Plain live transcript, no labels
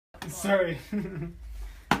Sorry.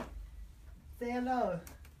 Say hello.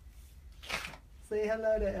 Say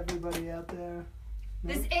hello to everybody out there.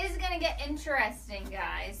 This is going to get interesting,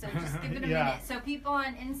 guys, so just give it a minute. So people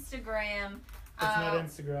on Instagram... It's not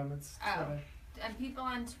Instagram, it's Twitter. And people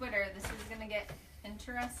on Twitter, this is going to get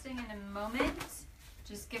interesting in a moment.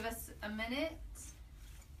 Just give us a minute.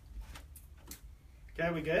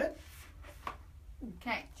 Okay, we good?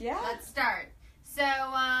 Okay, yeah. Let's start. So,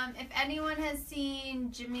 if anyone has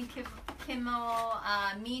seen Jimmy Kimmel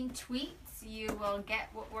mean tweets, you will get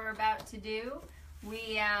what we're about to do.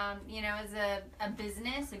 We, as a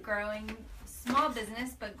business, a growing, small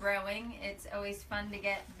business, but growing, it's always fun to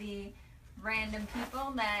get the random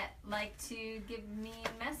people that like to give me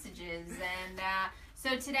messages. And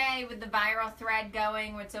so today, with the viral thread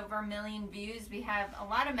going, where it's over 1 million views, we have a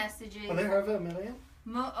lot of messages. Are there over 1 million?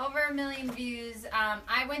 Over 1 million views.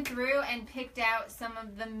 I went through and picked out some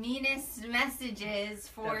of the meanest messages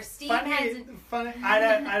for Steve. Funny. I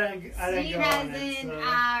don't Steve go hasn't on it, so.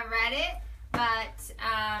 read it, but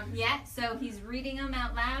yeah. So he's reading them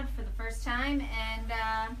out loud for the first time, and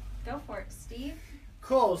go for it, Steve.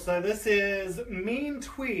 Cool. So this is mean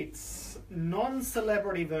tweets,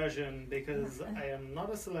 non-celebrity version because I am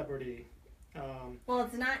not a celebrity. Well,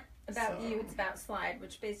 it's not about you, it's about Slyde,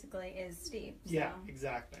 which basically is Steve. So. Yeah,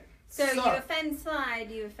 exactly. So you offend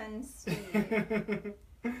Slyde, you offend Steve.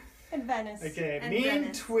 And Venice. Okay, and mean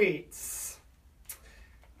Venice. tweets.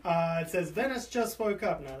 It says Venice just woke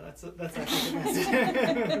up. No, that's actually the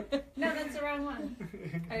message. No, that's the wrong one.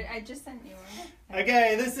 I just sent you one.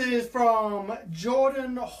 Okay, this is from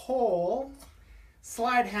Jordan Hall.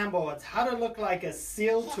 Slyde handboards. How to look like a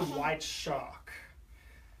seal to white shark.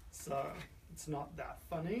 So it's not that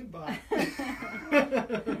funny, but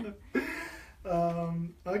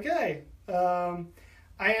okay. I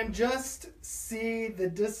am just see the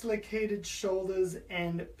dislocated shoulders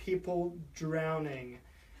and people drowning.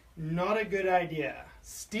 Not a good idea.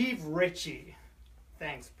 Steve Ritchie.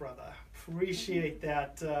 Thanks, brother. Appreciate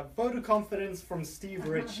that. Vote of confidence from Steve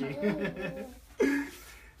Ritchie.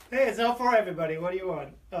 Hey, it's not for everybody. What do you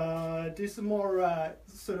want? Do some more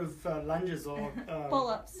sort of lunges or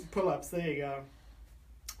pull-ups. Pull-ups. There you go.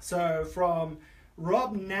 So from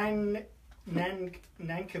Rob Nankerville.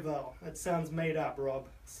 That sounds made up, Rob.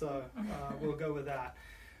 So we'll go with that.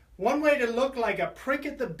 One way to look like a prick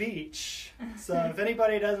at the beach. So if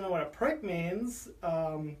anybody doesn't know what a prick means,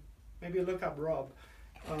 maybe look up Rob.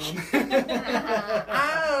 Oh,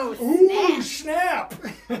 ooh, snap!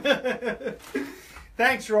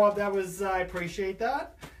 Thanks, Rob. That was, I appreciate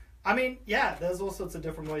that. I mean, yeah, there's all sorts of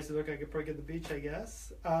different ways to look like a prick at the beach, I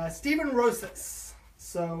guess. Stephen Rosas.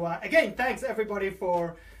 So, again, thanks, everybody,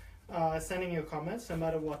 for sending your comments, no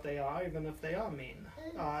matter what they are, even if they are mean.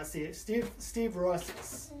 See, Steve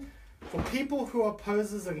Rosas. For people who are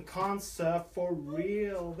posers and can't surf for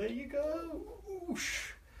real. There you go.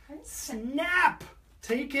 Oosh. Snap!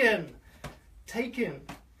 Taken.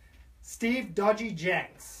 Steve Dodgy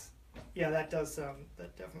Jenks. Yeah, that does sound,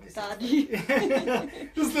 that definitely sounds Dodgy.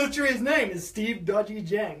 That's literally his name, is Steve Dodgy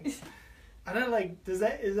Jenks. I don't like,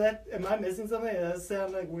 am I missing something? Does that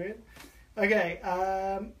sound like weird? Okay,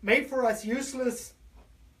 made for us useless,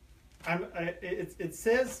 it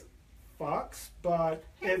says Fox, but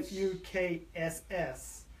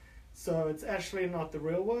F-U-K-S-S. So it's actually not the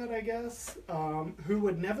real word, I guess. Who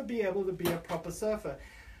would never be able to be a proper surfer.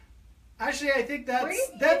 Actually, I think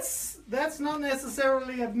that's not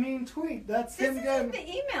necessarily a mean tweet. That's this him going. This is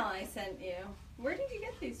the email I sent you. Where did you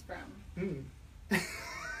get these from?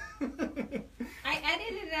 I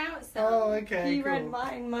edited out some. Oh, okay. You cool. read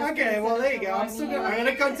mine. Okay, well there you go. I'm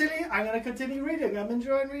gonna continue reading. I'm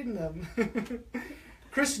enjoying reading them.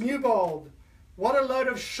 Chris Newbold, what a load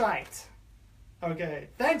of shite. Okay,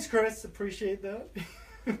 thanks, Chris. Appreciate that.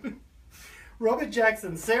 Robert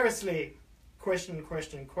Jackson, seriously. Question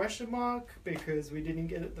mark, because we didn't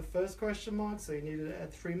get it the first question mark, so you needed to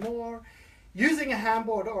add 3 more. Using a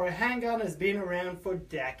handboard or a handgun has been around for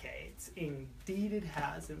decades. Indeed it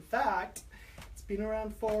has. In fact, it's been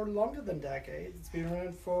around for longer than decades. It's been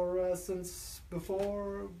around for since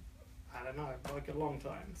before, I don't know, like a long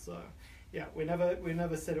time. So yeah, we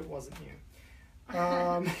never said it wasn't new.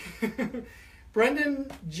 Brendan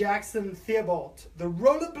Jackson Theobald, the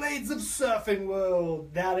rollerblades of surfing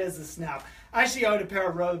world. That is a snap. I actually owned a pair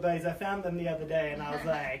of rollerblades. I found them the other day and I was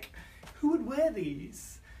like, who would wear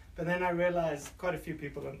these? But then I realized quite a few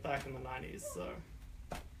people back in the 90s. So,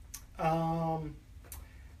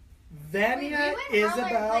 Vania we went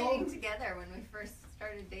Isabel. rollerblading together when we first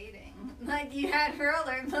started dating. Like you had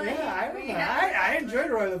rollerblades. Yeah, I remember. I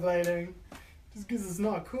enjoyed rollerblading. Just because it's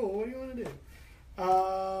not cool. What do you want to do?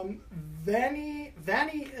 Vania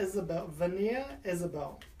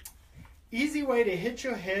Isabel. Easy way to hit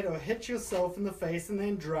your head or hit yourself in the face and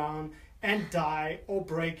then drown and die or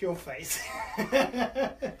break your face.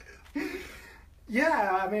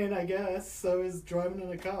 Yeah, I mean, I guess. So is driving in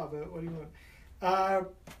a car, but what do you want?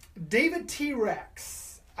 David T-Rex.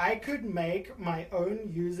 I could make my own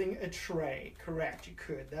using a tray. Correct, you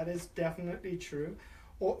could. That is definitely true.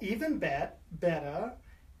 Or even better,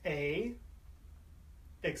 a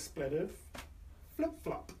expletive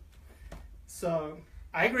flip-flop. So,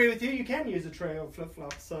 I agree with you. You can use a tray or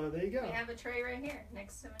flip-flop. So, there you go. We have a tray right here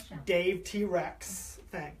next to Michelle. Dave T-Rex.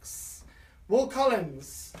 Thanks. Will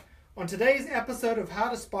Collins. On today's episode of How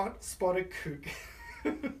to Spot a Kook.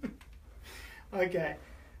 Okay.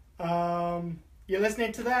 You're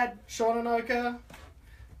listening to that, Sean and Oka.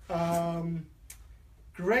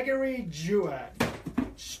 Gregory Jewett.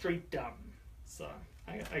 Street dumb. So,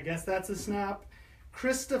 I guess that's a snap.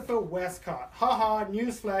 Christopher Westcott. Haha,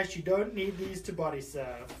 newsflash, you don't need these to body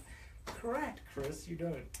surf. Correct, Chris, you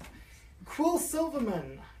don't. Cool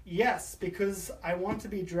Silverman. Yes, because I want to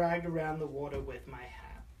be dragged around the water with my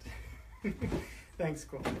hat. Thanks,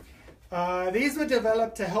 Cool. These were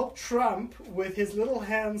developed to help Trump with his little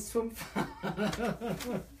hands swim.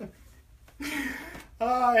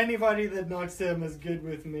 Anybody that knocks him is good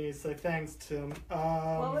with me, so thanks, Tim.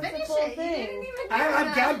 What was the Finish full it. You thing? didn't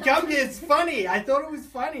even It's funny. I thought it was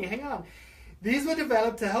funny. Hang on. These were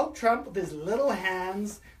developed to help Trump with his little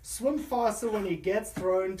hands swim faster when he gets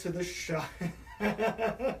thrown to the shore.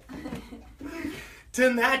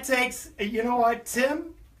 Tim, that takes... You know what,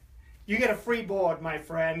 Tim? You get a free board, my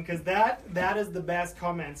friend, because that is the best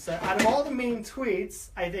comment. So out of all the mean tweets,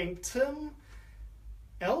 I think Tim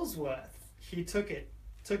Ellsworth, he took it.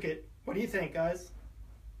 What do you think, guys?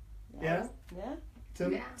 Yeah? Yeah.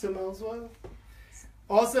 Tim Ellsworth?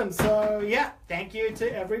 Awesome. So, yeah, thank you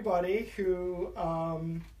to everybody who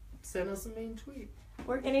sent us a mean tweet.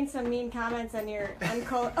 We're getting some mean comments on your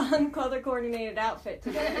uncolor coordinated outfit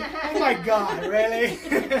today. Oh my God, really?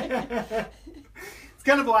 It's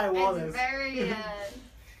kind of why I wore It's this. very,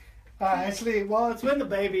 Actually, well, it's when the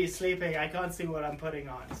baby's sleeping. I can't see what I'm putting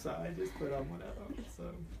on, so I just put on whatever. So,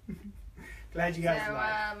 glad you guys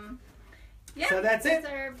like. Yeah, So that's it.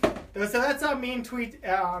 our- So that's our mean tweet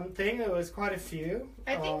thing. There was quite a few.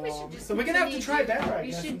 I think we should just. So we're gonna have to try continue better. I We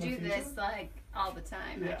guess, should in the do future. this like all the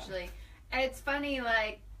time. Yeah. Actually, it's funny.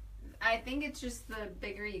 Like, I think it's just the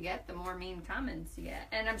bigger you get, the more mean comments you get.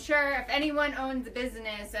 And I'm sure if anyone owns a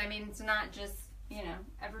business, I mean, it's not just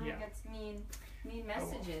everyone Yeah. gets mean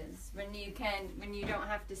messages when you don't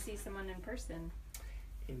have to see someone in person.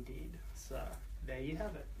 Indeed. So there you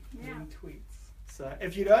have it. Yeah. Mean tweets. So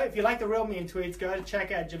if you like the real mean tweets, go and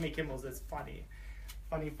check out Jimmy Kimmel's. It's funny.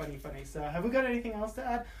 So have we got anything else to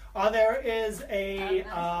add? There is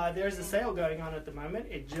there's a sale going on at the moment.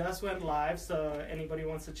 It just went live, so anybody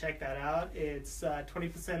wants to check that out, it's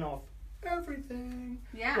 20% off everything.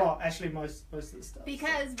 Yeah. Well, actually most of the stuff.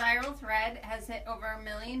 Because Viral Thread has hit over 1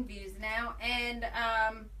 million views now, and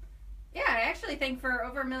yeah, I actually think for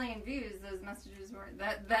over 1 million views, those messages were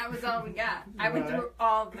that was all we got. I went Right. through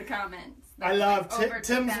all of the comments. I love over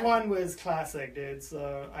Tim's 2,000. one was classic, dude.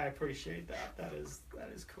 So I appreciate that. That is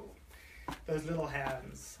cool. Those little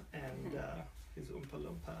hands and his Oompa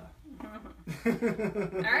Loompa.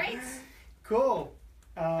 All right. Cool.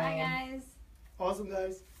 Bye, guys. Awesome,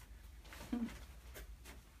 guys.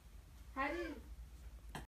 How did